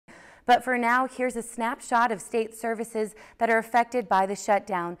But for now, here's a snapshot of state services that are affected by the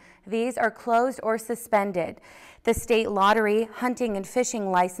shutdown. These are closed or suspended. The state lottery, hunting and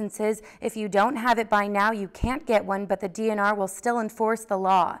fishing licenses. If you don't have it by now, you can't get one, but the DNR will still enforce the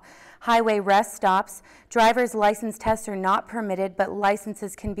law. Highway rest stops. Driver's license tests are not permitted, but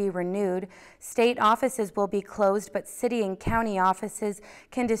licenses can be renewed. State offices will be closed, but city and county offices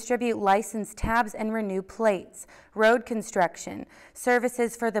can distribute license tabs and renew plates. Road construction.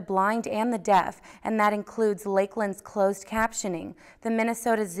 Services for the blind and the deaf, and that includes Lakeland's closed captioning. The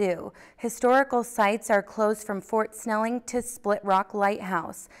Minnesota Zoo. Historical sites are closed from Fort Snelling to Split Rock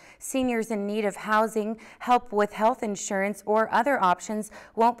Lighthouse. Seniors in need of housing, help with health insurance, or other options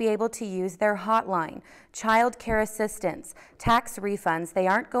won't be able to use their hotline. Child care assistance, tax refunds, they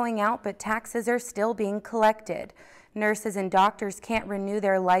aren't going out, but taxes are still being collected. Nurses and doctors can't renew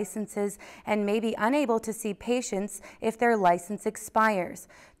their licenses and may be unable to see patients if their license expires.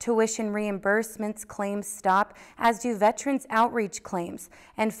 Tuition reimbursements claims stop, as do veterans outreach claims.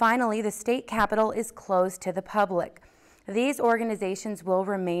 And finally, the state capitol is closed to the public. These organizations will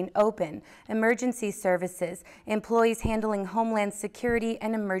remain open. Emergency services, employees handling homeland security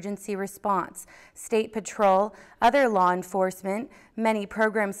and emergency response, state patrol, other law enforcement. Many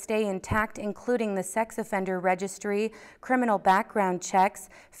programs stay intact, including the sex offender registry, criminal background checks,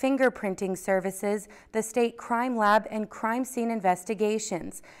 fingerprinting services, the state crime lab, and crime scene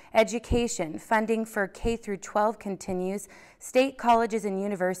investigations. Education, funding for K through 12 continues. State colleges and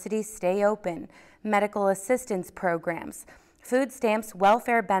universities stay open. Medical assistance programs, food stamps,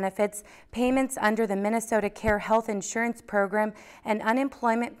 welfare benefits, payments under the Minnesota Care Health Insurance Program, and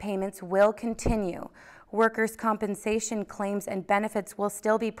unemployment payments will continue. Workers' compensation claims and benefits will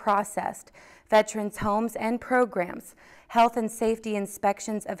still be processed. Veterans' homes and programs, health and safety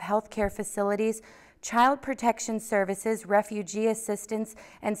inspections of healthcare facilities, child protection services, refugee assistance,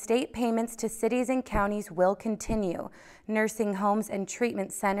 and state payments to cities and counties will continue. Nursing homes and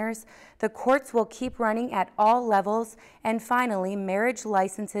treatment centers. The courts will keep running at all levels. And finally, marriage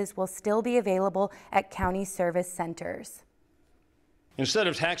licenses will still be available at county service centers. Instead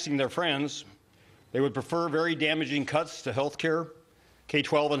of taxing their friends, they would prefer very damaging cuts to health care,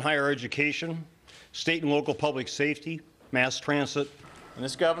 K-12 and higher education, state and local public safety, mass transit. And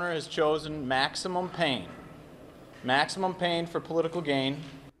this governor has chosen maximum pain for political gain.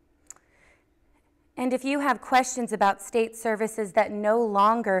 And if you have questions about state services that no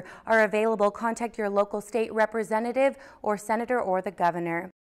longer are available, contact your local state representative or senator or the governor.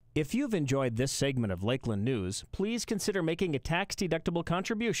 If you've enjoyed this segment of Lakeland News, please consider making a tax-deductible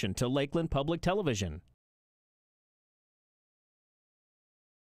contribution to Lakeland Public Television.